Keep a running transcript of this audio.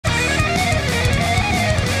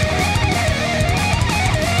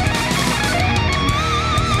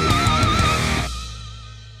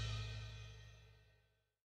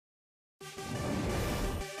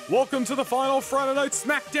Welcome to the final Friday Night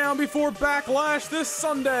SmackDown before Backlash this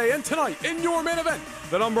Sunday. And tonight, in your main event,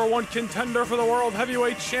 the #1 contender for the World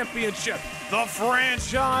Heavyweight Championship, the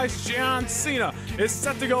franchise John Cena, is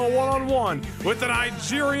set to go one-on-one with the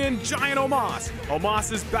Nigerian giant Omos.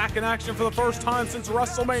 Omos is back in action for the first time since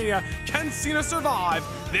WrestleMania. Can Cena survive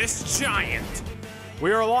this giant?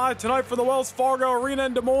 We are live tonight from the Wells Fargo Arena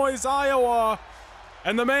in Des Moines, Iowa.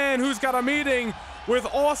 And the man who's got a meeting with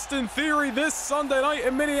Austin Theory this Sunday night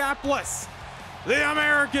in Minneapolis, the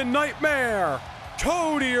American Nightmare,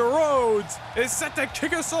 Cody Rhodes, is set to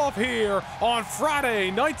kick us off here on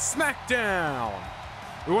Friday Night SmackDown.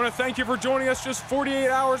 We want to thank you for joining us just 48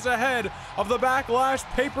 hours ahead of the Backlash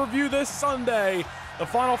pay-per-view this Sunday. The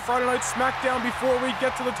final Friday Night SmackDown before we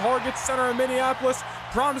get to the Target Center in Minneapolis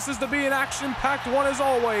promises to be an action-packed one as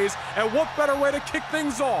always, and what better way to kick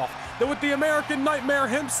things off than with the American Nightmare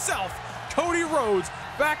himself, Cody Rhodes,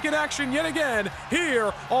 back in action yet again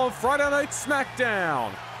here on Friday Night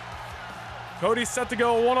SmackDown. Cody's set to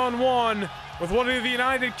go one-on-one with one of the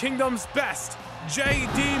United Kingdom's best,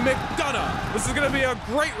 JD McDonagh. This is going to be a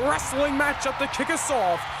great wrestling matchup to kick us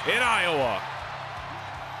off in Iowa.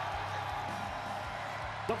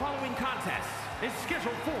 The following contest is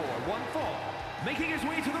scheduled for one fall. Making his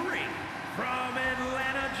way to the ring from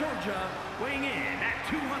Atlanta, Georgia, weighing in at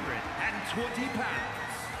 220 pounds.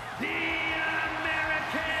 The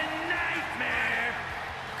American Nightmare,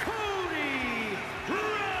 Cody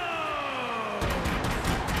Rhodes!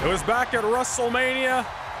 It was back at WrestleMania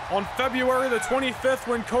on February the 25th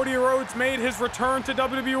when Cody Rhodes made his return to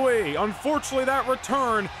WWE. Unfortunately, that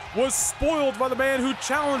return was spoiled by the man who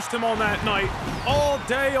challenged him on that night, All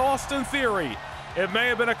Day Austin Theory. It may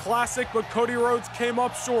have been a classic, but Cody Rhodes came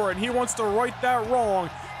up short, and he wants to right that wrong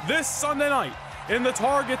this Sunday night in the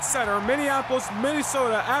Target Center, Minneapolis,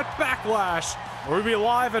 Minnesota at Backlash, where we'll be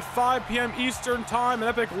live at 5 p.m. Eastern Time, an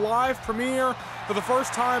epic live premiere for the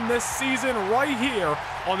first time this season right here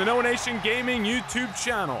on the No Nation Gaming YouTube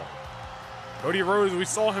channel. Cody Rhodes, we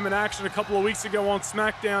saw him in action a couple of weeks ago on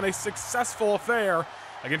SmackDown, a successful affair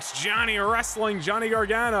against Johnny Wrestling, Johnny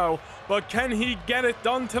Gargano, but can he get it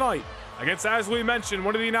done tonight against, as we mentioned,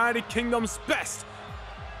 one of the United Kingdom's best?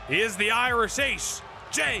 He is the Irish ace,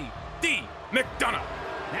 JD McDonagh.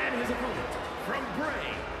 And his opponent from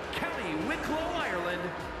Bray, County Wicklow, Ireland,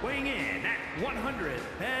 weighing in at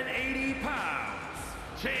 180 pounds,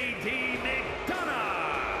 JD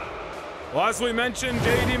McDonagh. Well, as we mentioned,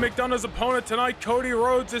 JD McDonagh's opponent tonight, Cody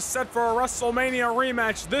Rhodes, is set for a WrestleMania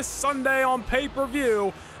rematch this Sunday on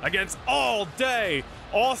pay-per-view against All Day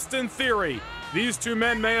Austin Theory. These two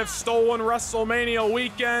men may have stolen WrestleMania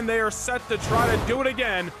weekend. They are set to try to do it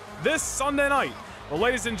again this Sunday night. Well,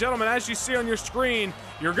 ladies and gentlemen, as you see on your screen,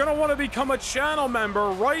 you're going to want to become a channel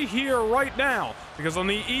member right here, right now, because on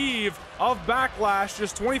the eve of Backlash,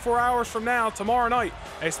 just 24 hours from now, tomorrow night,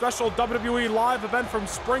 a special WWE live event from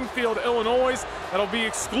Springfield, Illinois, that'll be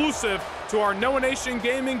exclusive to our No Nation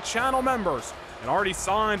Gaming channel members. And already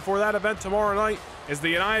signed for that event tomorrow night is the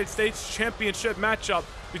United States Championship matchup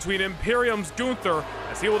between Imperium's Gunther,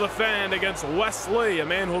 as he will defend against Wes Lee, a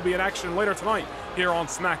man who will be in action later tonight here on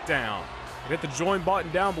SmackDown. Hit the join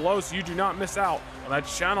button down below so you do not miss out on that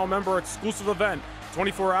channel member exclusive event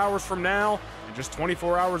 24 hours from now and just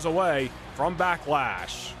 24 hours away from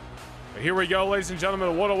Backlash. But here we go, ladies and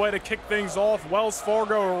gentlemen. What a way to kick things off. Wells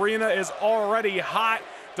Fargo Arena is already hot.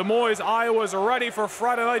 Des Moines, Iowa is ready for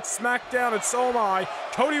Friday Night SmackDown, and so am I.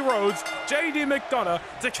 Cody Rhodes, JD McDonagh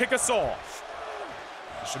to kick us off.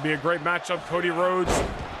 This should be a great matchup. Cody Rhodes,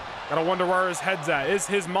 gotta wonder where his head's at. Is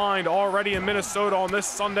his mind already in Minnesota on this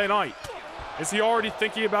Sunday night? Is he already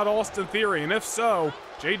thinking about Austin Theory? And if so,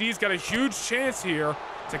 JD's got a huge chance here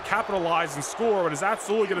to capitalize and score what is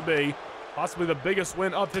absolutely going to be possibly the biggest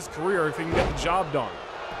win of his career if he can get the job done.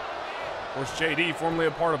 Of course, JD, formerly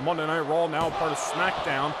a part of Monday Night Raw, now a part of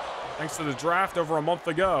SmackDown, thanks to the draft over a month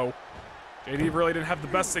ago. JD really didn't have the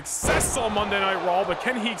best success on Monday Night Raw, but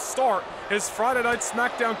can he start his Friday Night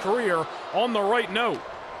SmackDown career on the right note?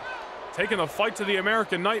 Taking the fight to the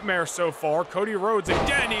American Nightmare so far. Cody Rhodes,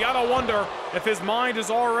 again, you gotta wonder if his mind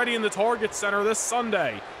is already in the Target Center this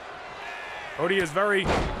Sunday. Cody is very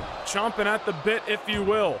chomping at the bit, if you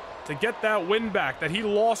will, to get that win back that he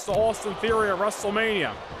lost to Austin Theory at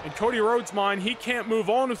WrestleMania. In Cody Rhodes' mind, he can't move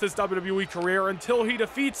on with his WWE career until he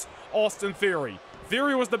defeats Austin Theory.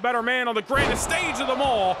 Theory was the better man on the grandest stage of them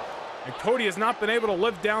all, and Cody has not been able to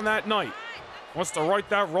live down that night. Wants to right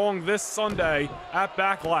that wrong this Sunday at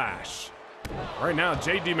Backlash. Right now,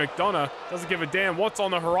 JD McDonagh doesn't give a damn what's on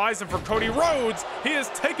the horizon for Cody Rhodes. He has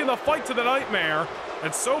taken the fight to the Nightmare,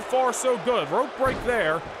 and so far, so good. Rope break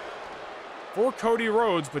there. for Cody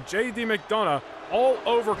Rhodes, but JD McDonagh all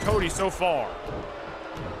over Cody so far.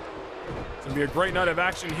 It's going to be a great night of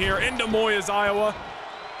action here in Des Moines, Iowa.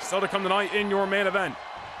 Still to come tonight in your main event.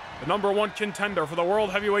 The #1 contender for the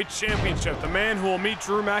World Heavyweight Championship, the man who will meet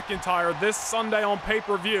Drew McIntyre this Sunday on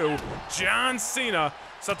pay-per-view, John Cena,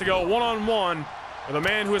 set to go one-on-one with a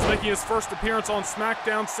man who is making his first appearance on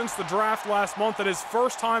SmackDown since the draft last month and his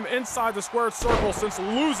first time inside the squared circle since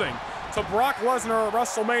losing to Brock Lesnar at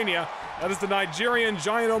WrestleMania. That is the Nigerian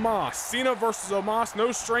giant Omos. Cena versus Omos,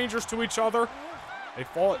 no strangers to each other. They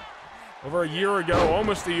fought over a year ago,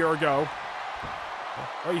 almost a year ago,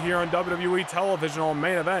 right here on WWE television on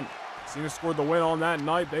Main Event. Cena scored the win on that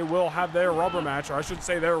night. They will have their rubber match, or I should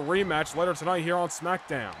say their rematch, later tonight here on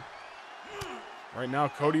SmackDown. Right now,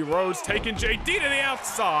 Cody Rhodes taking JD to the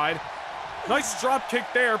outside. Nice drop kick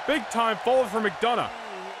there. Big time forward for McDonagh.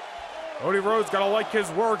 Cody Rhodes got to like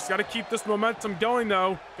his works. Got to keep this momentum going,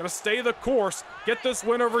 though. Got to stay the course. Get this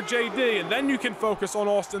win over JD, and then you can focus on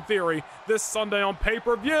Austin Theory this Sunday on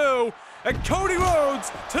pay-per-view. And Cody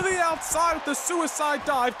Rhodes to the outside with the suicide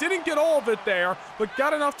dive. Didn't get all of it there, but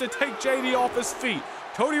got enough to take JD off his feet.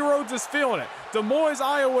 Cody Rhodes is feeling it. Des Moines,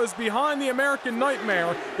 Iowa is behind the American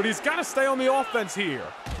Nightmare, but he's got to stay on the offense here.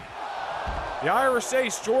 The Irish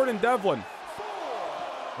Ace, Jordan Devlin.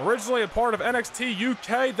 Originally a part of NXT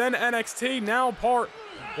UK, then NXT, now part,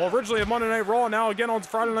 well, originally of Monday Night Raw, now again on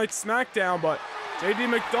Friday Night SmackDown, but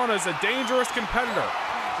JD McDonagh is a dangerous competitor.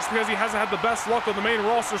 Just because he hasn't had the best luck on the main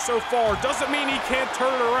roster so far doesn't mean he can't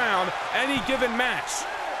turn it around any given match.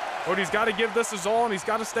 But he's got to give this his all, and he's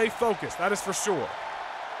got to stay focused, that is for sure.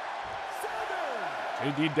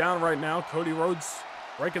 JD down right now. Cody Rhodes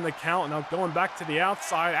breaking the count, now going back to the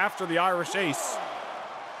outside after the Irish Ace.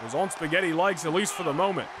 He was on spaghetti legs, at least for the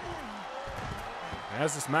moment. And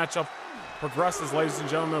as this matchup progresses, ladies and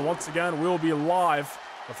gentlemen, once again, we'll be live.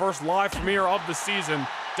 The first live premiere of the season,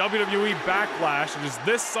 WWE Backlash. It is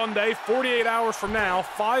this Sunday, 48 hours from now,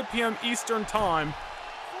 5 p.m. Eastern Time.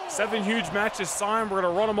 7 huge matches signed. We're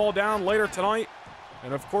going to run them all down later tonight.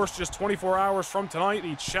 And of course, just 24 hours from tonight,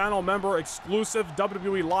 the channel member exclusive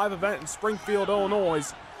WWE live event in Springfield,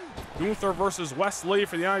 Illinois. Gunther versus Wesley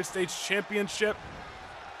for the United States Championship.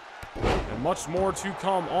 And much more to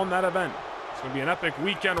come on that event. It's going to be an epic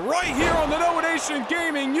weekend right here on the Noah Nation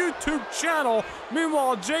Gaming YouTube channel.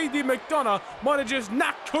 Meanwhile, JD McDonagh might have just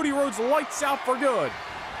knocked Cody Rhodes' lights out for good.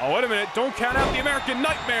 Oh, wait a minute. Don't count out the American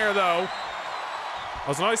Nightmare, though. That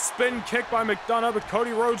was a nice spin kick by McDonagh, but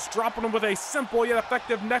Cody Rhodes dropping him with a simple yet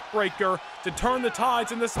effective neck breaker to turn the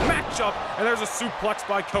tides in this matchup. And there's a suplex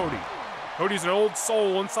by Cody. Cody's an old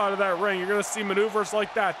soul inside of that ring. You're going to see maneuvers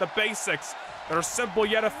like that, the basics that are simple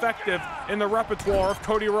yet effective in the repertoire of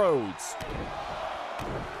Cody Rhodes.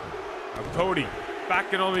 Now Cody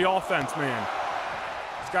backing on the offense, man.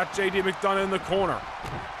 He's got JD McDonagh in the corner.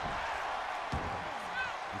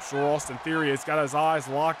 I'm sure Austin Theory has got his eyes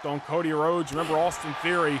locked on Cody Rhodes. Remember, Austin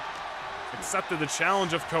Theory accepted the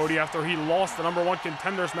challenge of Cody after he lost the #1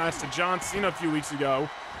 contenders match to John Cena a few weeks ago.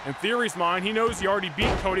 In Theory's mind, he knows he already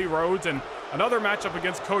beat Cody Rhodes, and another matchup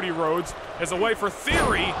against Cody Rhodes is a way for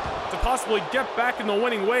Theory to possibly get back in the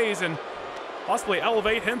winning ways and possibly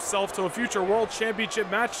elevate himself to a future World Championship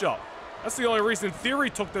matchup. That's the only reason Theory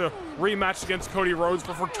took the rematch against Cody Rhodes,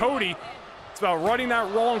 but for Cody, it's about righting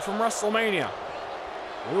that wrong from WrestleMania.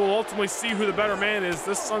 We will ultimately see who the better man is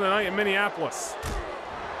this Sunday night in Minneapolis.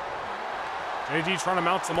 JD trying to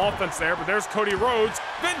mount some offense there, but there's Cody Rhodes.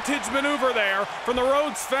 Vintage maneuver there from the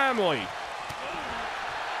Rhodes family.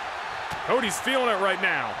 Cody's feeling it right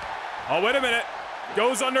now. Oh, wait a minute.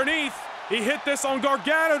 Goes underneath. He hit this on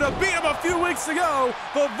Gargano to beat him a few weeks ago.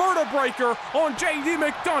 The vertebreaker on JD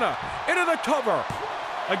McDonagh into the cover.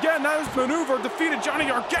 Again, that was maneuver defeated Johnny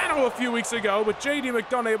Gargano a few weeks ago, but JD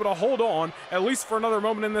McDonagh able to hold on, at least for another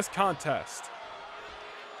moment in this contest.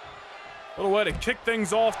 Little way to kick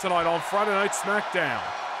things off tonight on Friday Night SmackDown.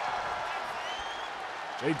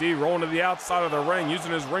 JD rolling to the outside of the ring,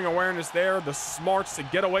 using his ring awareness there, the smarts to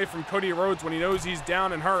get away from Cody Rhodes when he knows he's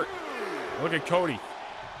down and hurt. Look at Cody.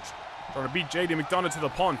 Trying to beat JD McDonagh to the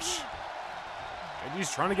punch.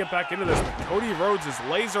 JD's trying to get back into this, but Cody Rhodes is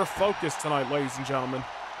laser focused tonight, ladies and gentlemen.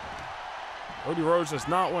 Cody Rhodes does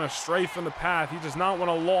not want to stray from the path. He does not want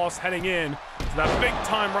a loss heading in to that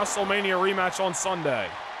big-time WrestleMania rematch on Sunday.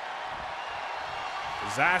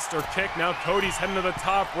 Disaster kick. Now Cody's heading to the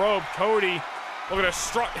top rope. Cody looking to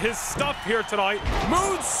strut his stuff here tonight.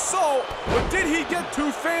 Moonsault, but did he get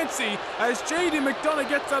too fancy as JD McDonagh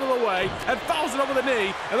gets out of the way and fouls it over the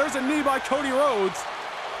knee. And there's a knee by Cody Rhodes.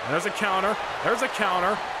 And there's a counter. There's a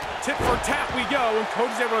counter. Tit for tat we go, and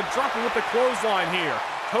Cody's able to drop it with the clothesline here.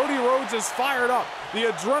 Cody Rhodes is fired up. The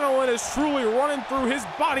adrenaline is truly running through his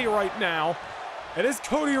body right now. It is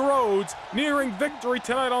Cody Rhodes nearing victory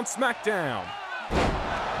tonight on SmackDown.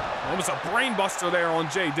 Almost a brainbuster there on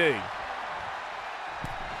JD.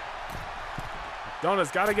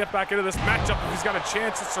 McDonagh's got to get back into this matchup if he's got a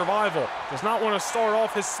chance at survival. Does not want to start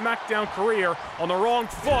off his SmackDown career on the wrong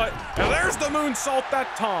foot. And there's the moonsault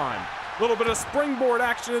that time. A little bit of springboard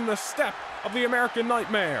action in the step of the American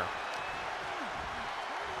Nightmare.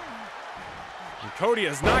 And Cody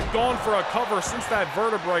has not gone for a cover since that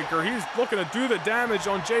vertebreaker. He's looking to do the damage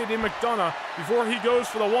on JD McDonagh before he goes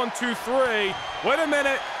for the 1, 2, 3. Wait a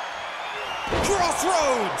minute.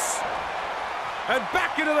 Crossroads! And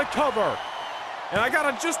back into the cover. And I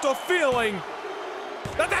got just a feeling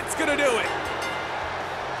that that's gonna do it.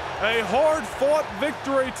 A hard-fought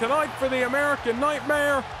victory tonight for the American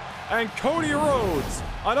Nightmare. And Cody Rhodes,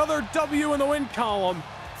 another W in the win column,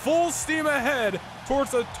 full steam ahead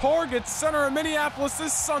towards the Target Center in Minneapolis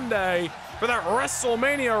this Sunday for that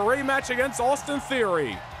WrestleMania rematch against Austin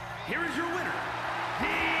Theory. Here is your winner, the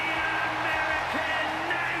American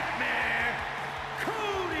Nightmare,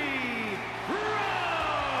 Cody Rhodes.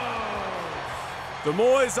 Des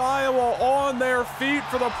Moines, Iowa on their feet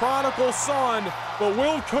for the prodigal son, but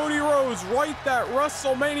will Cody Rhodes right that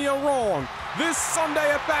WrestleMania wrong? This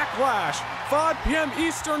Sunday at Backlash, 5 p.m.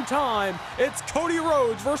 Eastern Time, it's Cody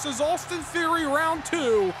Rhodes versus Austin Theory Round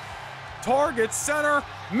 2. Target Center,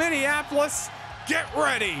 Minneapolis, get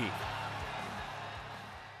ready!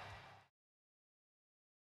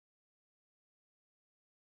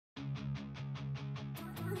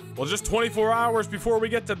 Well, just 24 hours before we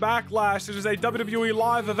get to Backlash, it is a WWE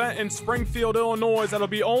live event in Springfield, Illinois that'll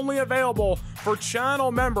be only available for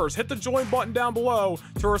channel members. Hit the join button down below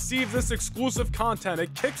to receive this exclusive content.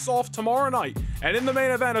 It kicks off tomorrow night, and in the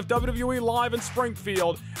main event of WWE Live in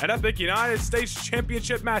Springfield, an epic United States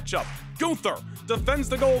Championship matchup. Gunther defends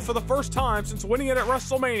the gold for the first time since winning it at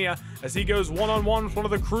WrestleMania as he goes one-on-one with one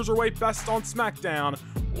of the cruiserweight best on SmackDown,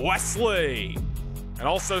 Wesley. And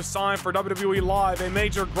also signed for WWE Live, a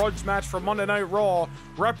major grudge match for Monday Night Raw.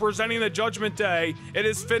 Representing the Judgment Day, it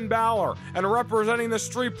is Finn Balor. And representing the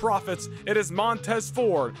Street Profits, it is Montez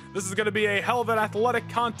Ford. This is going to be a hell of an athletic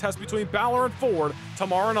contest between Balor and Ford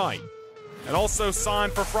tomorrow night. And also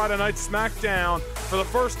signed for Friday Night SmackDown. For the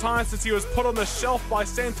first time since he was put on the shelf by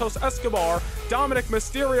Santos Escobar, Dominic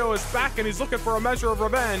Mysterio is back and he's looking for a measure of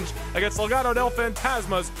revenge against Legado del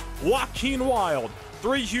Fantasma's Joaquin Wilde.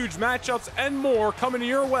 3 huge matchups and more coming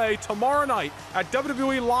your way tomorrow night at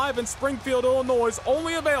WWE Live in Springfield, Illinois,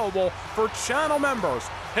 only available for channel members.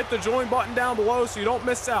 Hit the join button down below so you don't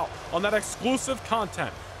miss out on that exclusive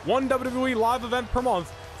content. 1 WWE Live event per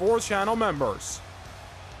month for channel members.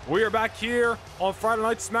 We are back here on Friday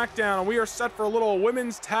Night SmackDown, and we are set for a little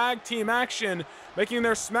women's tag team action. Making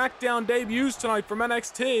their SmackDown debuts tonight from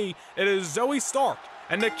NXT, it is Zoe Stark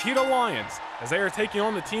and Nikita Lyons, as they are taking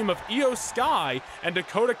on the team of Io Sky and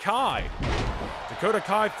Dakota Kai. Dakota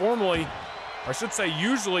Kai formerly, or I should say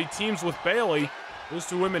usually, teams with Bayley. Those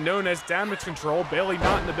 2 women known as Damage Control. Bayley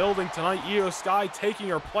not in the building tonight. Io Sky taking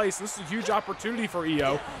her place. This is a huge opportunity for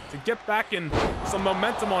Io to get back in some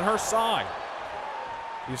momentum on her side.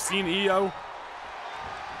 You've seen Io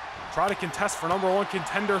try to contest for #1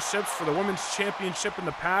 contenderships for the Women's Championship in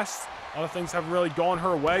the past. A lot of things haven't really gone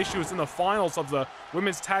her way. She was in the finals of the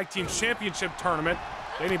Women's Tag Team Championship Tournament,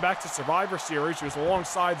 dating back to Survivor Series. She was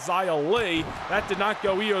alongside Xia Li. That did not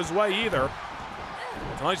go Io's way either.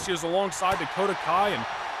 Tonight she was alongside Dakota Kai and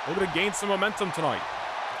able to gain some momentum tonight.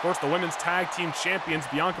 Of course, the Women's Tag Team Champions,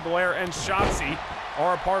 Bianca Belair and Shotzi,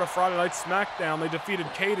 are a part of Friday Night SmackDown. They defeated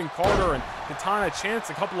Kaden Carter and Katana Chance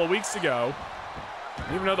a couple of weeks ago.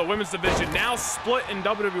 Even though the women's division now split in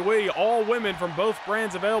WWE, all women from both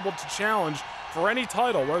brands available to challenge for any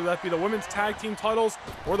title, whether that be the women's tag team titles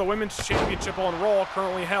or the women's championship on Raw,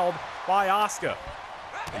 currently held by Asuka.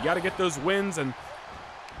 You got to get those wins and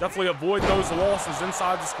definitely avoid those losses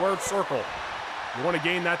inside the squared circle. You want to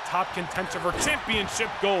gain that top contention for championship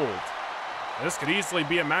gold. And this could easily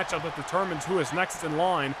be a matchup that determines who is next in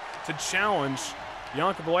line to challenge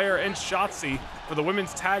Bianca Belair and Shotzi for the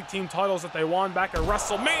women's tag team titles that they won back at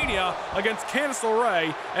WrestleMania against Candice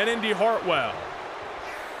LeRae and Indy Hartwell.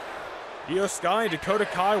 Io Sky and Dakota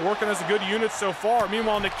Kai working as a good unit so far.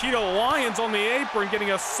 Meanwhile, Nikita Lyons on the apron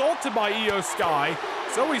getting assaulted by Io Sky.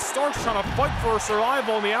 Zoe Stark's trying to fight for her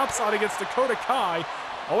survival on the outside against Dakota Kai.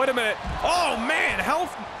 Oh, wait a minute. Oh, man,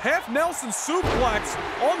 half Nelson suplex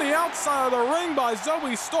on the outside of the ring by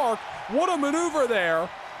Zoe Stark. What a maneuver there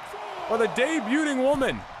by the debuting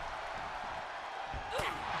woman.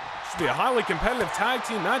 Should be a highly competitive tag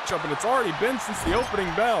team matchup, and it's already been since the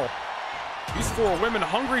opening bell. These four women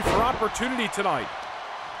hungry for opportunity tonight.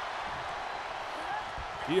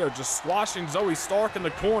 Io just squashing Zoe Stark in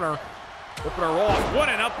the corner, ripping her off. What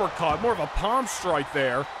an uppercut, more of a palm strike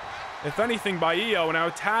there. If anything by Io, now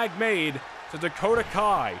tag made to Dakota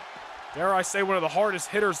Kai. Dare I say one of the hardest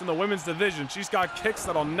hitters in the women's division. She's got kicks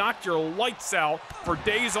that'll knock your lights out for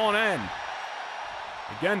days on end.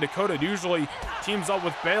 Again, Dakota usually teams up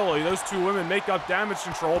with Bayley. Those two women make up damage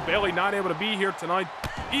control. Bayley not able to be here tonight.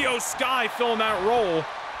 Io Sky filling that role.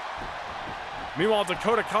 Meanwhile,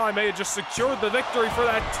 Dakota Kai may have just secured the victory for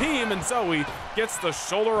that team, and Zoe gets the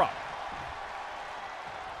shoulder up.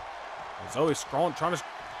 Zoe's trying to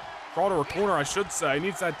crawl to her corner, I should say.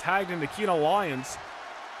 Needs that tagged into Nikita Lyons.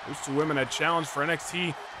 Those two women had challenged for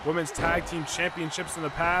NXT Women's Tag Team Championships in the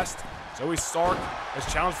past. Zoe Stark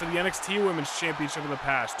has challenged for the NXT Women's Championship in the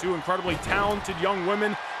past. Two incredibly talented young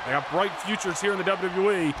women. They got bright futures here in the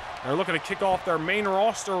WWE. They're looking to kick off their main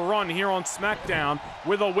roster run here on SmackDown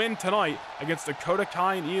with a win tonight against Dakota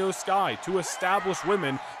Kai and Io Sky, two established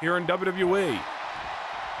women here in WWE.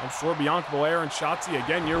 I'm sure Bianca Belair and Shotzi,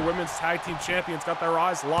 again, your women's tag team champions, got their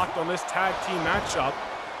eyes locked on this tag team matchup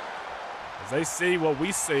as they see what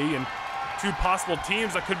we see, and two possible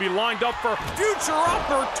teams that could be lined up for future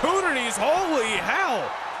opportunities. Holy hell!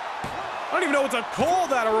 I don't even know what to call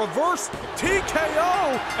that, a reverse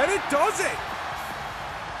TKO, and it does it!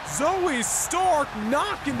 Zoe Stark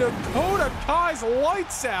knocking Dakota Kai's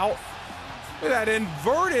lights out with that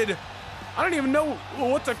inverted, I don't even know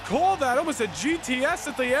what to call that. Almost a GTS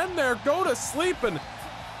at the end there. Go to sleep, and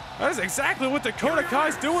that is exactly what Dakota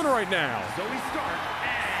Kai's doing right now. Zoe Stark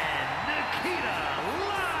and Nikita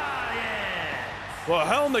Lyons. Well,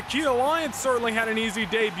 hell, Nikita Lyons certainly had an easy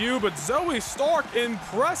debut, but Zoe Stark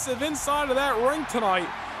impressive inside of that ring tonight.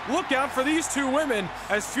 Look out for these two women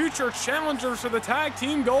as future challengers for the tag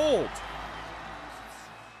team gold.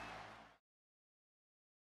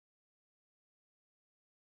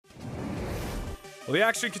 Well, the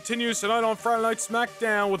action continues tonight on Friday Night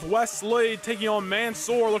SmackDown with Wes Lee taking on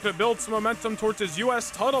Mansoor, looking to build some momentum towards his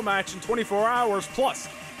U.S. title match in 24 hours, plus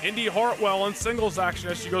Indy Hartwell in singles action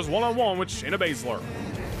as she goes one-on-one with Shayna Baszler.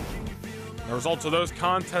 The results of those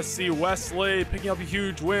contests see Wes Lee picking up a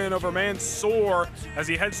huge win over Mansoor as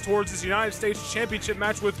he heads towards his United States Championship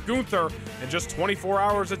match with Gunther in just 24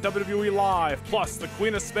 hours at WWE Live, plus the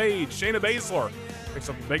Queen of Spades, Shayna Baszler, picks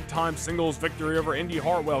up a big-time singles victory over Indy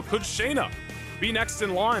Hartwell. Could Shayna be next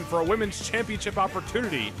in line for a women's championship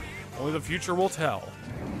opportunity? Only the future will tell.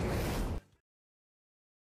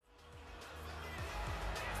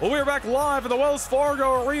 Well, we are back live at the Wells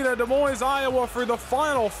Fargo Arena, Des Moines, Iowa, for the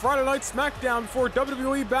final Friday Night SmackDown before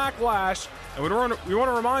WWE Backlash. And we want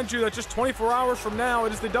to remind you that just 24 hours from now,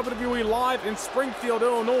 it is the WWE Live in Springfield,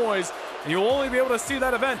 Illinois. And you'll only be able to see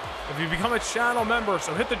that event if you become a channel member.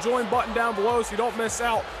 So hit the join button down below so you don't miss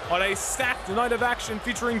out on a stacked night of action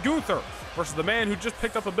featuring Gunther versus the man who just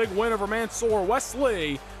picked up a big win over Mansoor, Wes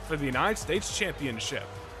Lee, for the United States Championship.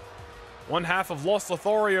 One half of Los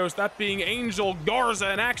Lotharios, that being Angel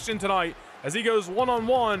Garza, in action tonight as he goes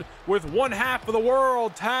one-on-one with one half of the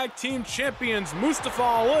World Tag Team Champions, Mustafa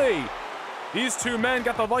Ali. These two men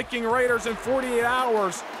got the Viking Raiders in 48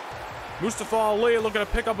 hours. Mustafa Ali looking to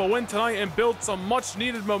pick up a win tonight and build some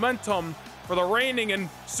much-needed momentum for the reigning and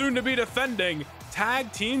soon-to-be defending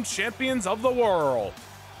Tag Team Champions of the World.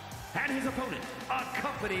 And his opponent,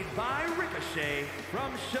 accompanied by Ricochet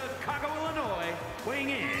from Chicago, Illinois,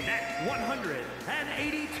 weighing in at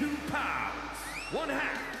 182 pounds, one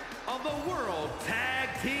half of the World Tag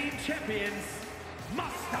Team Champions,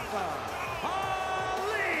 Mustafa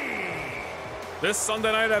Ali. This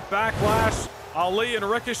Sunday night at Backlash, Ali and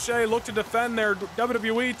Ricochet look to defend their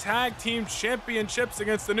WWE Tag Team Championships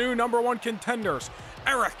against the new #1 contenders,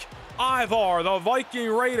 Eric Ivar, the Viking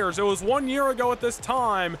Raiders. It was 1 year ago at this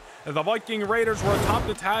time that the Viking Raiders were atop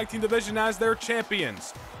the tag team division as their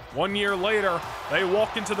champions. 1 year later, they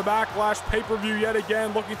walk into the Backlash pay-per-view yet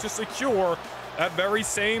again, looking to secure that very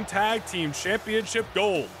same tag team championship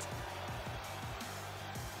gold.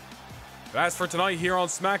 As for tonight here on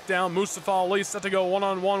SmackDown, Mustafa Ali set to go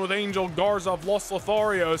one-on-one with Angel Garza of Los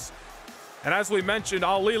Lotharios. And as we mentioned,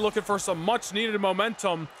 Ali looking for some much-needed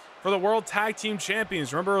momentum for the World Tag Team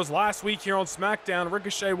Champions. Remember, it was last week here on SmackDown,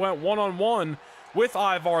 Ricochet went one-on-one with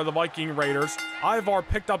Ivar, the Viking Raiders. Ivar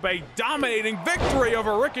picked up a dominating victory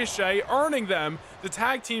over Ricochet, earning them the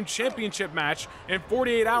Tag Team Championship match in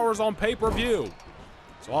 48 hours on pay-per-view.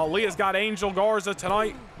 So Ali has got Angel Garza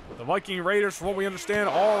tonight. The Viking Raiders, from what we understand,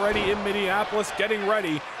 already in Minneapolis, getting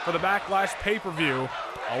ready for the Backlash pay-per-view.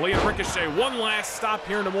 Ali and Ricochet, one last stop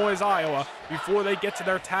here in Des Moines, Iowa, before they get to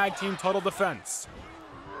their tag team title defense.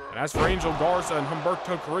 And as for Angel Garza and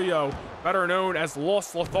Humberto Carrillo, better known as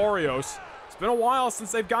Los Lotharios, it's been a while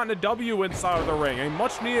since they've gotten a W inside of the ring. A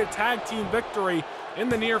much-needed tag team victory in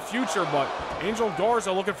the near future, but Angel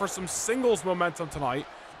Garza looking for some singles momentum tonight.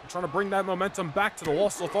 And trying to bring that momentum back to the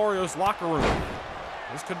Los Lotharios locker room.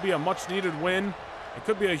 This could be a much-needed win. It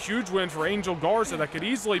could be a huge win for Angel Garza that could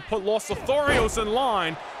easily put Los Lotharios in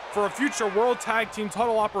line for a future World Tag Team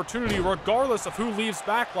title opportunity, regardless of who leaves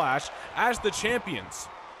Backlash as the champions.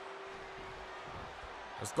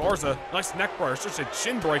 As Garza, nice neck breaker, such a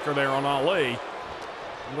chin breaker there on Ali.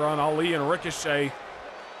 Remember on Ali and Ricochet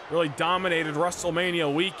really dominated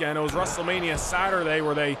WrestleMania weekend. It was WrestleMania Saturday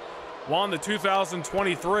where they won the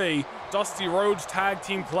 2023 Dusty Rhodes Tag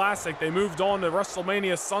Team Classic. They moved on to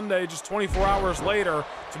WrestleMania Sunday just 24 hours later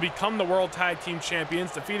to become the World Tag Team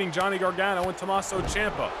Champions, defeating Johnny Gargano and Tommaso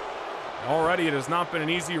Ciampa. And already it has not been an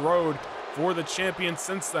easy road for the champions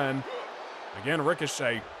since then. Again,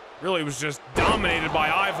 Ricochet really was just dominated by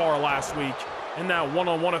Ivar last week in that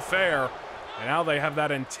one-on-one affair. And now they have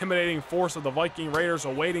that intimidating force of the Viking Raiders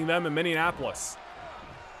awaiting them in Minneapolis.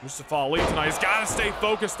 Mustafa Ali tonight has got to stay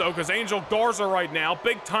focused, though, because Angel Garza right now,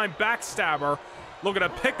 big-time backstabber, looking to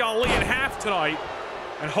pick Ali in half tonight.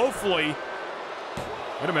 And hopefully,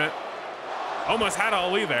 wait a minute, almost had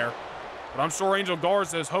Ali there. But I'm sure Angel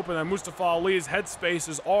Garza is hoping that Mustafa Ali's headspace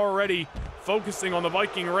is already focusing on the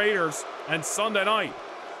Viking Raiders and Sunday night.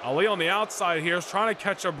 Ali on the outside here is trying to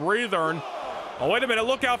catch a breather. And, oh, wait a minute,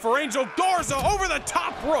 look out for Angel Garza over the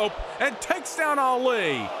top rope and takes down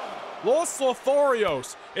Ali. Los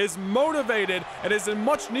Lotharios is motivated and is in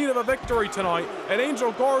much need of a victory tonight, and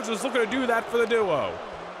Angel Garza is looking to do that for the duo.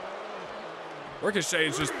 Ricochet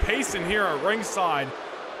is just pacing here at ringside.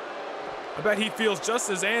 I bet he feels just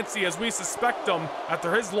as antsy as we suspect him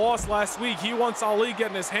after his loss last week. He wants Ali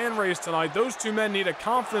getting his hand raised tonight. Those two men need a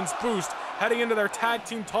confidence boost heading into their tag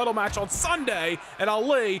team title match on Sunday, and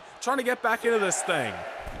Ali trying to get back into this thing.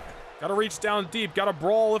 Got to reach down deep, got to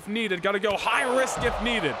brawl if needed, got to go high risk if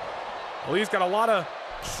needed. Ali's got a lot of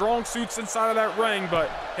strong suits inside of that ring, but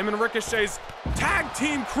him and Ricochet's tag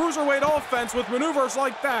team cruiserweight offense with maneuvers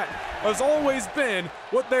like that has always been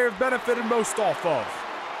what they have benefited most off of.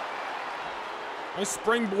 Nice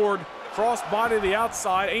springboard cross body to the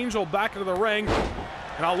outside. Angel back into the ring.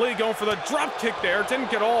 And Ali going for the drop kick there.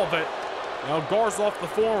 Didn't get all of it. Now Garza off the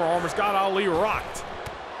forearm has got Ali rocked.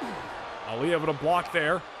 Ali able to block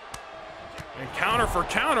there. And counter for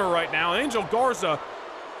counter right now. Angel Garza,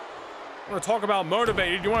 you want to talk about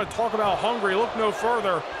motivated, you want to talk about hungry, look no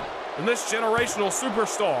further than this generational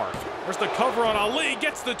superstar. There's the cover on Ali,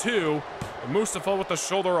 gets the two. And Mustafa with the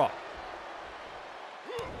shoulder up.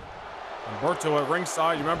 Humberto at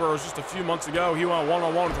ringside. You remember it was just a few months ago, he went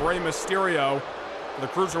one-on-one with Rey Mysterio for the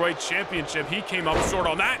Cruiserweight Championship. He came up short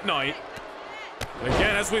on that night. And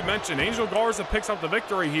again, as we mentioned, Angel Garza picks up the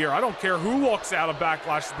victory here. I don't care who walks out of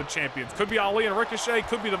Backlash as the champions. Could be Ali and Ricochet,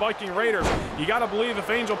 could be the Viking Raiders. You got to believe if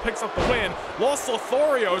Angel picks up the win, Los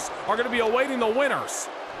Lotharios are going to be awaiting the winners.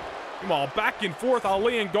 Meanwhile, back and forth,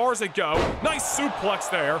 Ali and Garza go. Nice suplex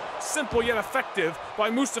there. Simple yet effective by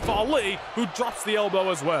Mustafa Ali, who drops the elbow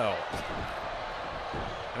as well.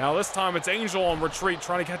 Now this time it's Angel on retreat,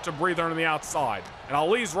 trying to catch a breather on the outside. And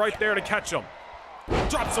Ali's right there to catch him.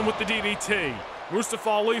 Drops him with the DDT. Mustafa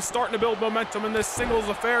Ali starting to build momentum in this singles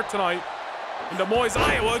affair tonight. In Des Moines,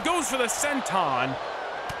 Iowa, goes for the senton.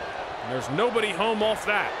 And there's nobody home off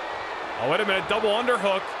that. Oh, wait a minute, double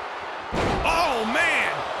underhook. Oh,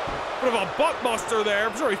 man! Bit of a butt buster there.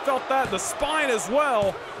 I'm sure he felt that in the spine as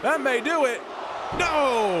well. That may do it.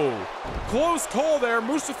 No! Close call there.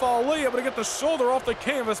 Mustafa Ali able to get the shoulder off the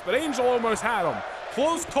canvas, but Angel almost had him.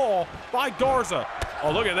 Close call by Garza.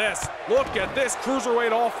 Oh, look at this. Look at this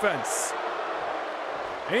cruiserweight offense.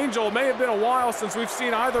 Angel, it may have been a while since we've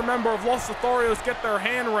seen either member of Los Lotharios get their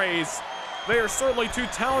hand raised. They are certainly two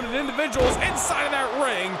talented individuals inside of that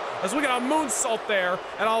ring as we got a moonsault there,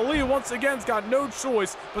 and Ali once again's got no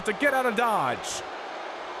choice but to get out of dodge.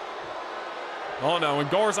 Oh no, and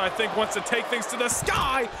Garza, I think, wants to take things to the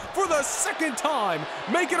sky for the second time.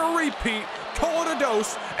 Make it a repeat, call it a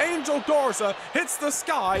dose. Angel Garza hits the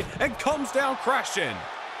sky and comes down crashing.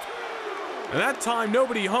 And that time,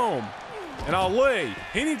 nobody home. And Ali,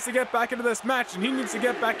 he needs to get back into this match, and he needs to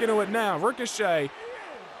get back into it now. Ricochet,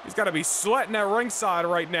 he's got to be sweating at ringside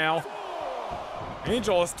right now.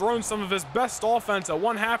 Angel has thrown some of his best offense at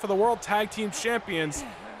one half of the World Tag Team Champions.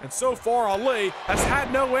 And so far, Ali has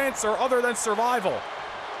had no answer other than survival.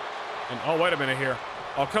 And oh, wait a minute here.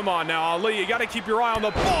 Oh, come on now, Ali, you got to keep your eye on the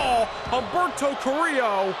ball. Humberto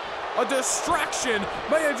Carrillo, a distraction,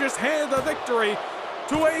 may have just handed the victory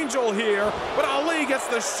to Angel here, but Ali gets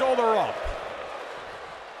the shoulder up.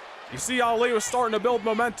 You see, Ali was starting to build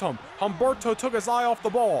momentum. Humberto took his eye off the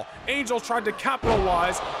ball. Angel tried to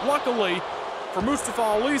capitalize. Luckily, for Mustafa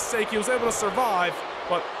Ali's sake, he was able to survive.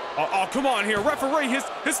 But, oh, come on here. Referee,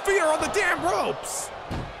 his feet are on the damn ropes.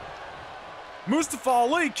 Mustafa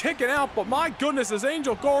Ali kicking out, but my goodness, is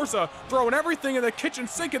Angel Garza throwing everything in the kitchen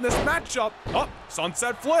sink in this matchup. Oh,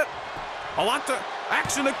 sunset flip. A lot to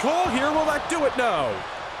action to call here. Will that do it? No.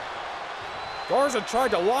 Garza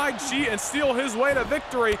tried to lie, cheat, and steal his way to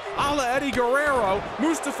victory, a la Eddie Guerrero.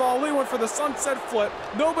 Mustafa Ali went for the sunset flip.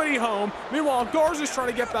 Nobody home. Meanwhile, Garza's trying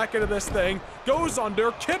to get back into this thing. Goes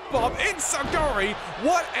under, kip up, Enziguri.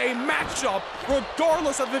 What a matchup,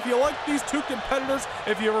 regardless of if you like these two competitors,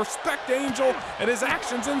 if you respect Angel and his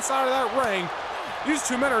actions inside of that ring. These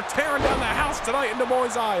two men are tearing down the house tonight in Des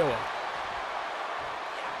Moines, Iowa.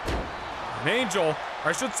 And Angel, or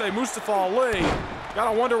I should say Mustafa Ali,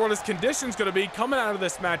 gotta wonder what his condition's gonna be coming out of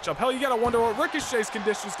this matchup. Hell, you gotta wonder what Ricochet's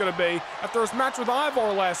condition's gonna be after his match with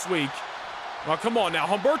Ivar last week. Well, come on now,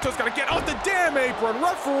 Humberto's gotta get off the damn apron.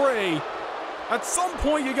 Referee, at some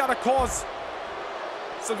point you gotta cause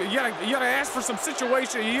some, you gotta ask for some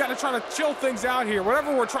situation. You gotta try to chill things out here.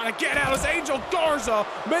 Whatever we're trying to get out is Angel Garza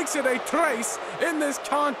makes it a trace in this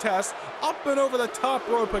contest, up and over the top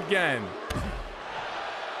rope again.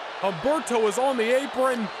 Humberto is on the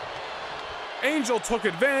apron. Angel took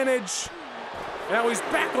advantage. Now he's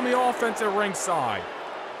back on the offense at ringside.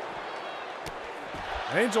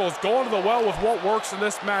 Angel has gone to the well with what works in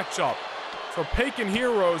this matchup. For Pagan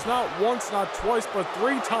Heroes, not once, not twice, but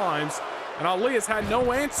 3 times. And Ali has had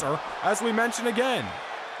no answer, as we mentioned again.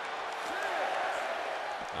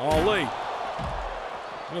 Ali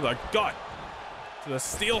with a gut to the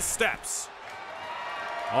steel steps.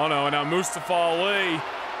 Oh no, and now Mustafa Ali.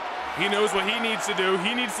 He knows what he needs to do.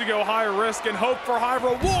 He needs to go high risk and hope for high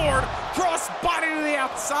reward. Cross body to the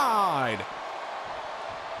outside.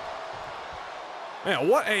 Man,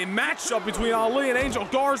 what a matchup between Ali and Angel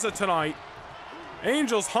Garza tonight.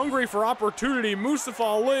 Angel's hungry for opportunity. Mustafa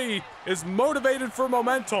Ali is motivated for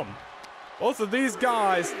momentum. Both of these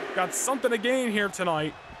guys got something to gain here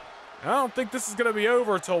tonight. And I don't think this is going to be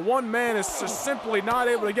over until one man is just simply not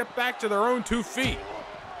able to get back to their own 2 feet.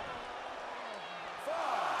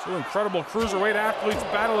 2 incredible cruiserweight athletes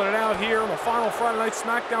battling it out here in the final Friday Night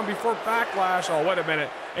SmackDown before Backlash. Oh, wait a minute.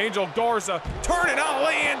 Angel Garza turning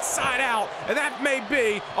Ali inside out, and that may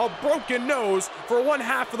be a broken nose for one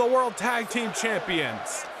half of the World Tag Team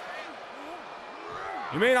Champions.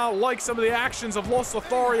 You may not like some of the actions of Los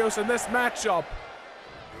Lotharios in this matchup,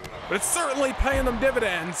 but it's certainly paying them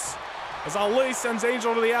dividends as Ali sends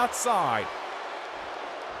Angel to the outside.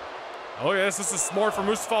 Oh yes, this is smart for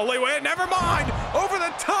Mustafa Ali. Wait, never mind! Over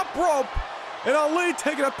the top rope! And Ali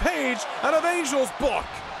taking a page out of Angel's book.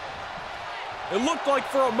 It looked like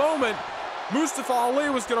for a moment Mustafa Ali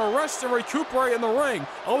was going to rest and recuperate in the ring.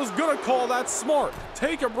 I was going to call that smart.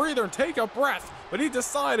 Take a breather and take a breath. But he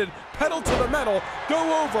decided, pedal to the metal,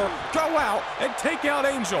 go over, go out, and take out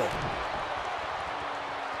Angel.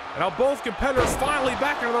 And now both competitors finally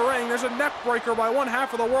back into the ring. There's a neck breaker by one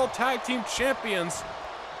half of the World Tag Team Champions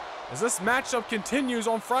as this matchup continues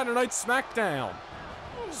on Friday Night SmackDown.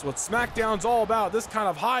 This is what SmackDown's all about. This kind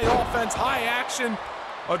of high offense, high action,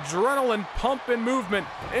 adrenaline pumping movement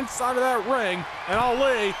inside of that ring. And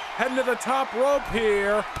Ali heading to the top rope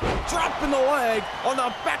here, dropping the leg on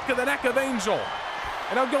the back of the neck of Angel.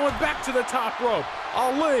 And now going back to the top rope.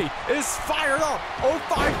 Ali is fired up.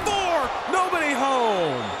 0-5-4, nobody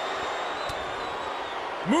home.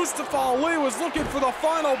 Mustafa Ali was looking for the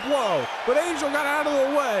final blow, but Angel got out of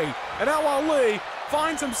the way. And now Ali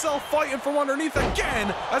finds himself fighting from underneath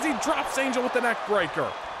again as he drops Angel with the neck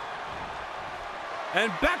breaker.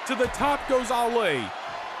 And back to the top goes Ali.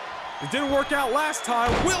 It didn't work out last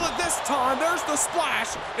time. Will it this time? There's the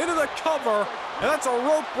splash into the cover, and that's a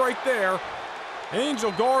rope break there.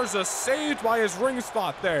 Angel Garza saved by his ring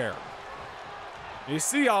spot there. You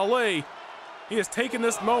see Ali, he has taken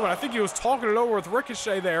this moment. I think he was talking it over with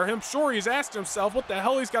Ricochet there. I'm sure he's asked himself what the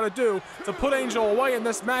hell he's got to do to put Angel away in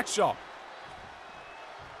this matchup.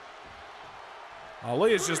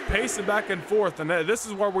 Ali is just pacing back and forth, and this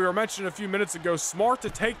is what we were mentioning a few minutes ago. Smart to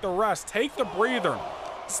take the rest, take the breather.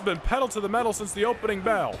 This has been pedal to the metal since the opening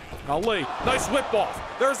bell. Ali, nice whip off.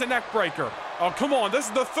 There's the neck breaker. Oh, come on. This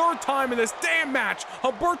is the 3rd time in this damn match.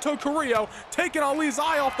 Humberto Carrillo taking Ali's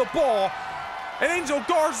eye off the ball. And Angel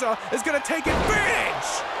Garza is going to take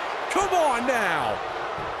advantage. Come on now.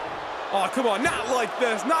 Oh, come on. Not like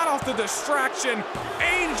this. Not off the distraction.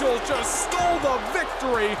 Angel just stole the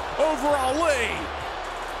victory over Ali.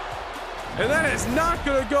 And that is not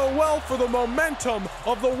going to go well for the momentum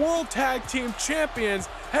of the World Tag Team Champions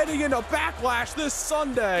heading into Backlash this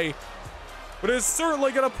Sunday. But it's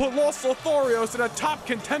certainly going to put Los Lotharios in a top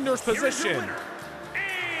contender's position.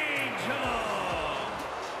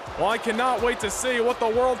 Well, I cannot wait to see what the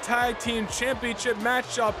World Tag Team Championship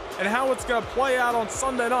matchup and how it's going to play out on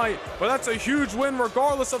Sunday night. But that's a huge win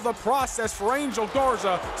regardless of the process for Angel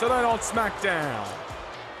Garza tonight on SmackDown.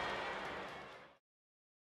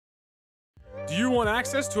 Do you want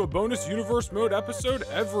access to a bonus Universe Mode episode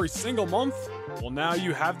every single month? Well, now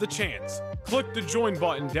you have the chance. Click the join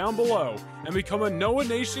button down below and become a Noah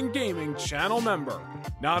Nation Gaming channel member.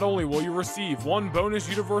 Not only will you receive one bonus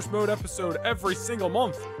Universe Mode episode every single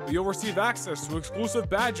month, but you'll receive access to exclusive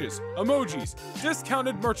badges, emojis,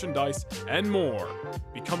 discounted merchandise, and more.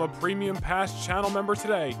 Become a Premium Pass channel member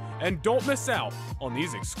today and don't miss out on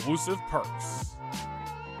these exclusive perks.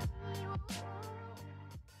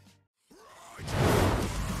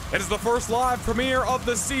 It is the first live premiere of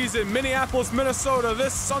the season, Minneapolis, Minnesota,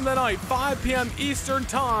 this Sunday night, 5 p.m. Eastern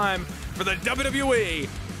Time for the WWE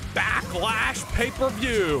Backlash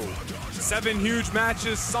pay-per-view. 7 huge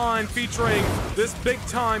matches signed featuring this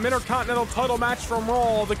big-time Intercontinental title match from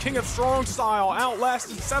Raw. The King of Strong Style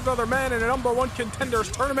outlasted 7 other men in a #1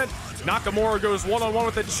 contenders tournament. Nakamura goes one-on-one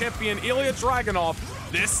with the champion Ilya Dragunov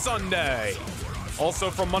this Sunday. Also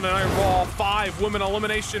from Monday Night Raw, 5 women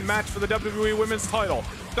elimination match for the WWE Women's title.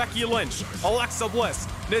 Becky Lynch, Alexa Bliss,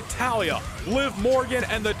 Natalya, Liv Morgan,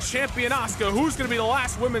 and the champion Asuka, who's going to be the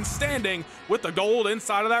last woman standing with the gold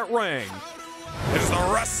inside of that ring. It is the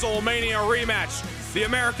WrestleMania rematch. The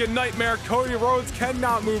American Nightmare Cody Rhodes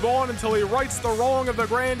cannot move on until he rights the wrong of the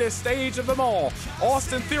grandest stage of them all.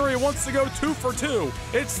 Austin Theory wants to go 2 for 2.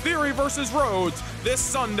 It's Theory versus Rhodes this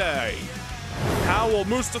Sunday. How will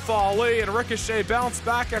Mustafa Ali and Ricochet bounce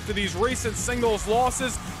back after these recent singles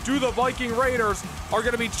losses? Do the Viking Raiders are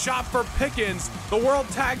going to be chopped for pickings? The World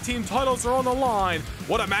Tag Team titles are on the line.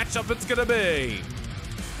 What a matchup it's going to be.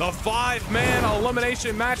 The 5-man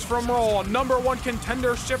elimination match from Raw, #1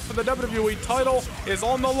 contendership for the WWE title is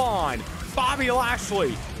on the line. Bobby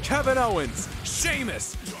Lashley, Kevin Owens,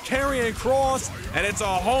 Sheamus, Karrion Kross, and it's a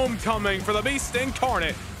homecoming for the Beast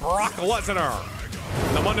Incarnate, Brock Lesnar.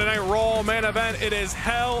 The Monday Night Raw main event, it is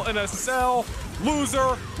Hell in a Cell.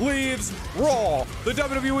 Loser leaves Raw. The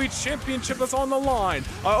WWE Championship is on the line.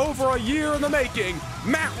 Over a year in the making,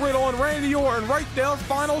 Matt Riddle and Randy Orton write their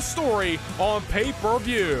final story on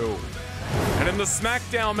pay-per-view. And in the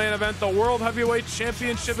SmackDown main event, the World Heavyweight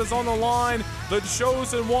Championship is on the line. The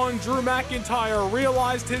Chosen One, Drew McIntyre,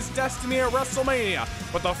 realized his destiny at WrestleMania,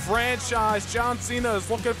 but the franchise, John Cena, is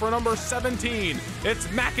looking for number 17. It's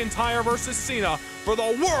McIntyre versus Cena for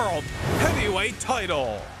the World Heavyweight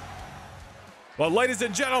title. But ladies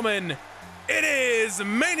and gentlemen, it is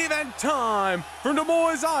main event time from Des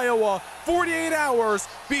Moines, Iowa, 48 hours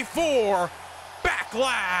before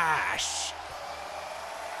Backlash.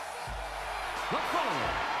 The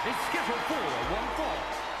following is scheduled for one fall,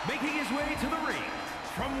 making his way to the ring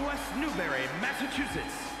from West Newbury,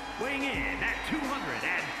 Massachusetts, weighing in at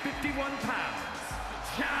 251 pounds,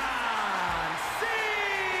 John Cena!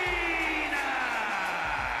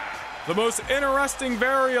 The most interesting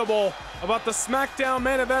variable about the SmackDown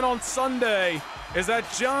main event on Sunday is that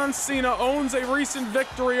John Cena owns a recent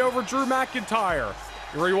victory over Drew McIntyre.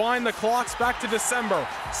 You rewind the clocks back to December.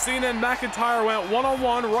 Cena and McIntyre went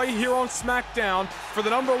one-on-one right here on SmackDown for the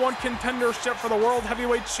 #1 contendership for the World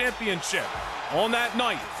Heavyweight Championship. On that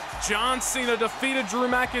night, John Cena defeated Drew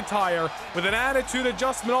McIntyre with an attitude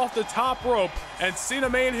adjustment off the top rope, and Cena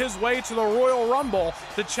made his way to the Royal Rumble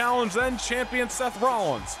to challenge then champion Seth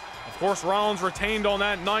Rollins. Of course, Rollins retained on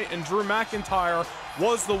that night, and Drew McIntyre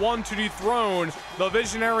was the one to dethrone the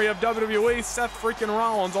visionary of WWE, Seth freaking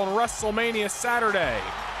Rollins, on WrestleMania Saturday.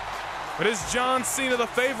 But is John Cena the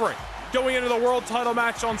favorite going into the world title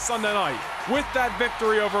match on Sunday night with that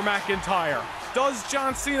victory over McIntyre? Does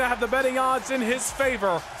John Cena have the betting odds in his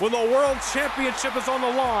favor when the World Championship is on the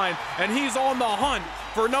line and he's on the hunt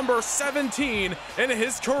for number 17 in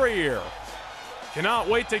his career? Cannot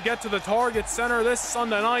wait to get to the Target Center this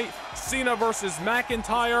Sunday night. Cena versus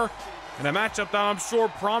McIntyre, in a matchup that I'm sure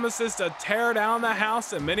promises to tear down the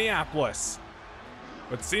house in Minneapolis.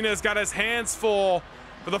 But Cena's got his hands full.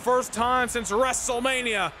 For the first time since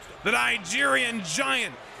WrestleMania, the Nigerian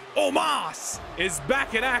giant Omos is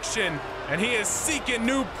back in action, and he is seeking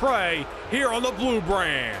new prey here on the Blue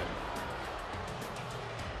brand.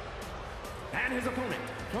 And his opponent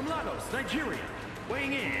from Lagos, Nigeria,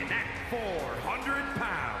 weighing in at 400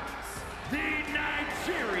 pounds, the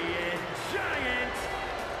Nigerian giant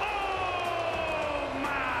Omos.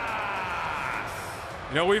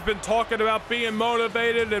 You know, we've been talking about being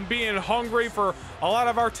motivated and being hungry for a lot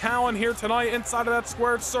of our talent here tonight inside of that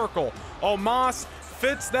squared circle. Omos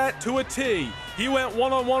fits that to a T. He went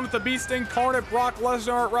one-on-one with the Beast Incarnate Brock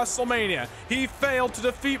Lesnar at WrestleMania. He failed to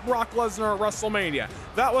defeat Brock Lesnar at WrestleMania.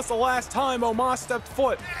 That was the last time Omos stepped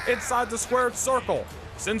foot inside the squared circle.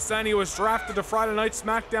 Since then, he was drafted to Friday Night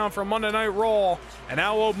SmackDown from Monday Night Raw, and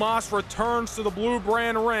now Omos returns to the blue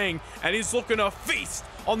brand ring, and he's looking to feast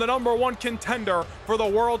on the #1 contender for the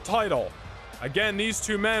world title. Again, these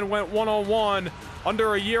two men went one-on-one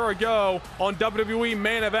under a year ago on WWE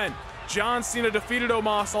Main Event. John Cena defeated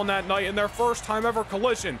Omos on that night in their first time ever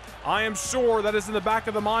collision. I am sure that is in the back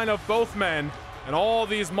of the mind of both men, and all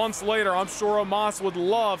these months later, I'm sure Omos would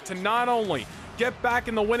love to not only get back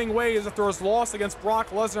in the winning ways after his loss against Brock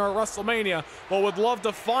Lesnar at WrestleMania, but would love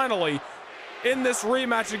to finally, in this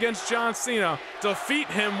rematch against John Cena, defeat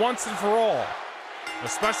him once and for all.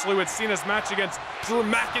 Especially with Cena's match against Drew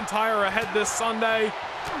McIntyre ahead this Sunday.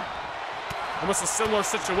 Almost a similar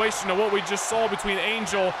situation to what we just saw between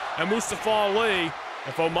Angel and Mustafa Ali.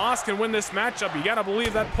 If Omos can win this matchup, you gotta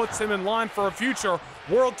believe that puts him in line for a future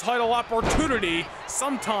world title opportunity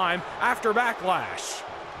sometime after Backlash.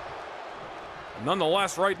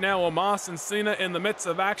 Nonetheless, right now, Omos and Cena in the midst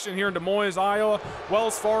of action here in Des Moines, Iowa.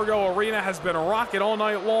 Wells Fargo Arena has been rocking all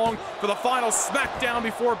night long for the final SmackDown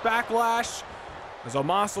before Backlash. As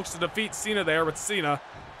Omos looks to defeat Cena there, but Cena,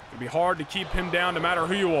 it'll be hard to keep him down no matter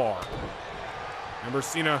who you are. Remember,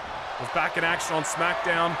 Cena was back in action on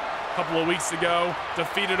SmackDown a couple of weeks ago,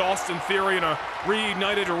 defeated Austin Theory in a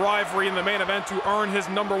reignited rivalry in the main event to earn his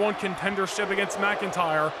 #1 contendership against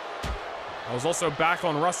McIntyre. I was also back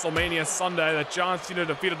on WrestleMania Sunday that John Cena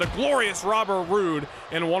defeated the glorious Robert Roode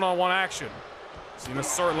in one-on-one action. Cena's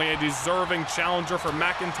certainly a deserving challenger for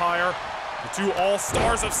McIntyre. The two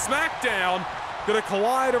all-stars of SmackDown gonna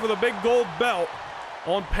collide over the big gold belt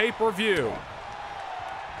on pay-per-view.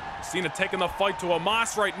 Cena taking the fight to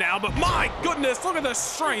Omos right now, but my goodness, look at the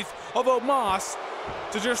strength of Omos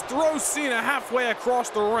to just throw Cena halfway across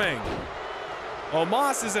the ring.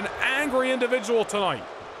 Omos is an angry individual tonight.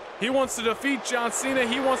 He wants to defeat John Cena.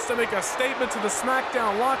 He wants to make a statement to the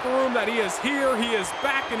SmackDown locker room that he is here, he is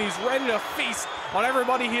back, and he's ready to feast on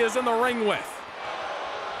everybody he is in the ring with.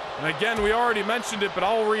 And again, we already mentioned it, but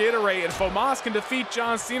I'll reiterate, if Omos can defeat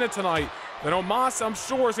John Cena tonight, then Omos, I'm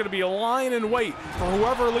sure, is going to be lying in wait for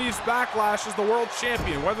whoever leaves Backlash as the world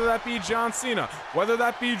champion, whether that be John Cena, whether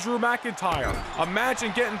that be Drew McIntyre.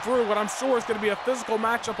 Imagine getting through what I'm sure is going to be a physical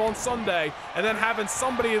matchup on Sunday, and then having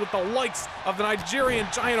somebody with the likes of the Nigerian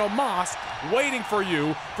giant Omos waiting for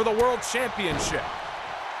you for the world championship.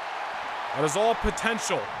 That is all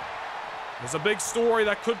potential. There's a big story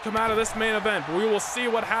that could come out of this main event, but we will see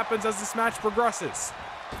what happens as this match progresses.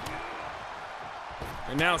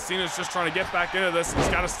 And now Cena's just trying to get back into this. He's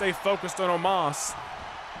got to stay focused on Omos.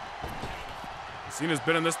 Cena's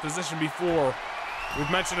been in this position before. We've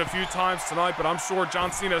mentioned it a few times tonight, but I'm sure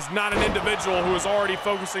John Cena is not an individual who is already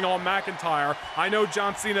focusing on McIntyre. I know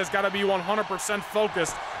John Cena's got to be 100%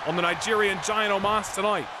 focused on the Nigerian giant Omos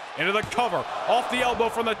tonight. Into the cover, off the elbow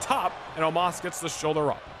from the top, and Omos gets the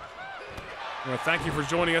shoulder up. I want to thank you for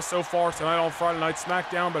joining us so far tonight on Friday Night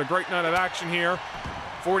SmackDown, but a great night of action here.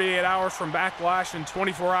 48 hours from Backlash and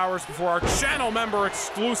 24 hours before our channel member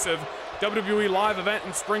exclusive WWE live event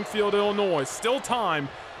in Springfield, Illinois. Still time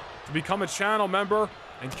to become a channel member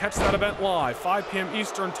and catch that event live. 5 p.m.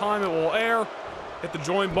 Eastern time it will air. Hit the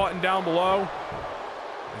join button down below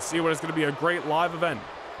and see what is going to be a great live event.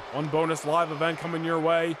 One bonus live event coming your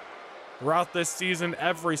way throughout this season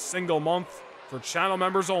every single month for channel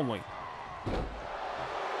members only.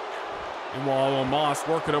 Meanwhile, Omos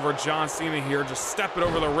working over John Cena here, just stepping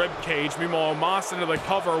over the rib cage. Meanwhile, Omos into the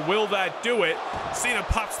cover. Will that do it? Cena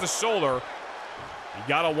pops the shoulder. You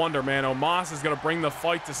gotta wonder, man, Omos is gonna bring the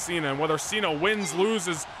fight to Cena, and whether Cena wins,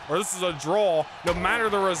 loses, or this is a draw, no matter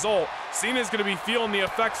the result, Cena's gonna be feeling the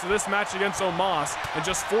effects of this match against Omos in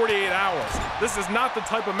just 48 hours. This is not the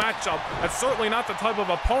type of matchup, and certainly not the type of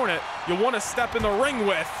opponent you want to step in the ring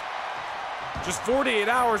with just 48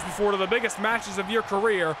 hours before one of the biggest matches of your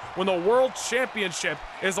career when the World Championship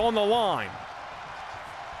is on the line.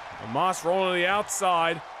 Omos rolling to the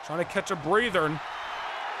outside, trying to catch a breather. And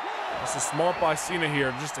this is smart by Cena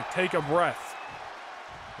here, just to take a breath.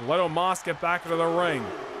 And let Omos get back into the ring.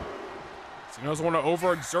 Cena doesn't want to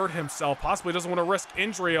overexert himself, possibly doesn't want to risk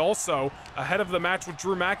injury also ahead of the match with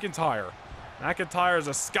Drew McIntyre. McIntyre is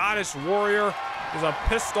a Scottish warrior. He's a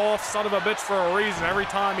pissed off son of a bitch for a reason every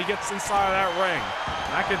time he gets inside of that ring.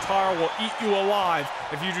 McIntyre will eat you alive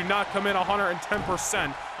if you do not come in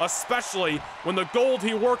 110%, especially when the gold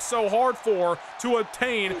he worked so hard for to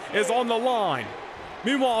obtain is on the line.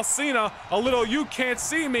 Meanwhile, Cena, a little you can't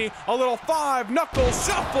see me, a little 5-knuckle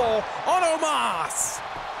shuffle on Omos.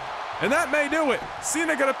 And that may do it.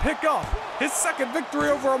 Cena gonna pick up his second victory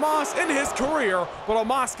over Omos in his career, but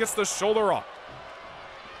Omos gets the shoulder up.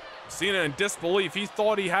 Cena in disbelief, he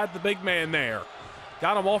thought he had the big man there.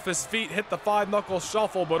 Got him off his feet, hit the 5-knuckle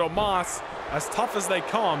shuffle, but Omos, as tough as they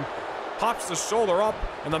come, pops the shoulder up,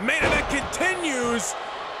 and the main event continues.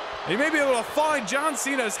 He may be able to find John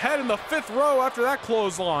Cena's head in the 5th row after that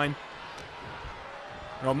clothesline.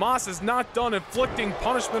 And Omos is not done inflicting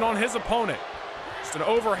punishment on his opponent. Just an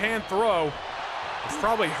overhand throw, which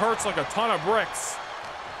probably hurts like a ton of bricks.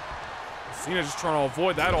 Cena just trying to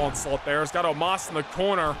avoid that onslaught there. He's got Omos in the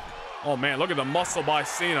corner. Oh man, look at the muscle by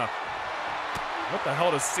Cena. What the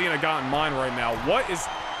hell does Cena got in mind right now? What is,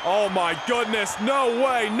 oh my goodness, no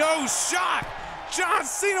way, no shot! John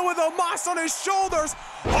Cena with Omos on his shoulders.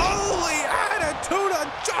 Holy attitude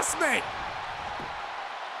adjustment!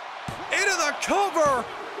 Into the cover.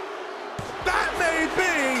 That may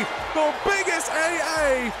be the biggest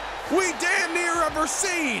AA we damn near ever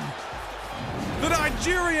seen. The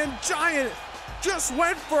Nigerian Giant just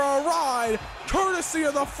went for a ride, courtesy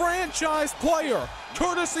of the franchise player,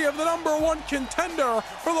 courtesy of the #1 contender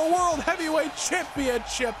for the World Heavyweight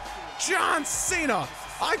Championship, John Cena.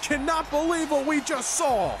 I cannot believe what we just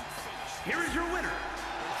saw. Here is your winner,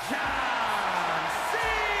 John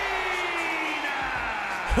Cena!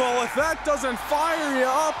 Well, if that doesn't fire you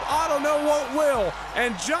up, I don't know what will.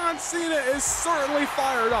 And John Cena is certainly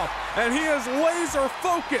fired up, and he is laser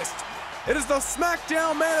focused. It is the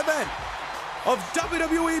SmackDown main event of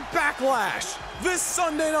WWE Backlash this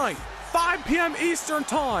Sunday night, 5 p.m. Eastern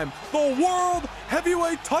Time. The World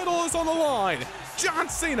Heavyweight title is on the line. John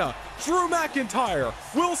Cena, Drew McIntyre.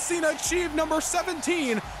 Will Cena achieve number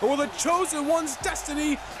 17, or will the Chosen One's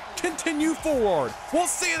destiny continue forward? We'll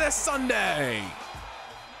see you this Sunday.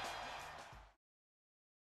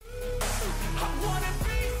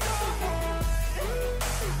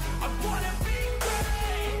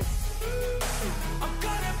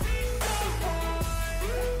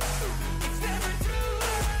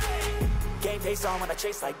 Face on when I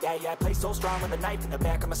chase like that, yeah, I play so strong with a knife in the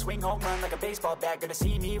back. I'ma swing home run like a baseball bat. Gonna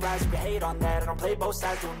see me rise, if you hate on that. I don't play both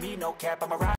sides, doing me no cap, I'm a ride.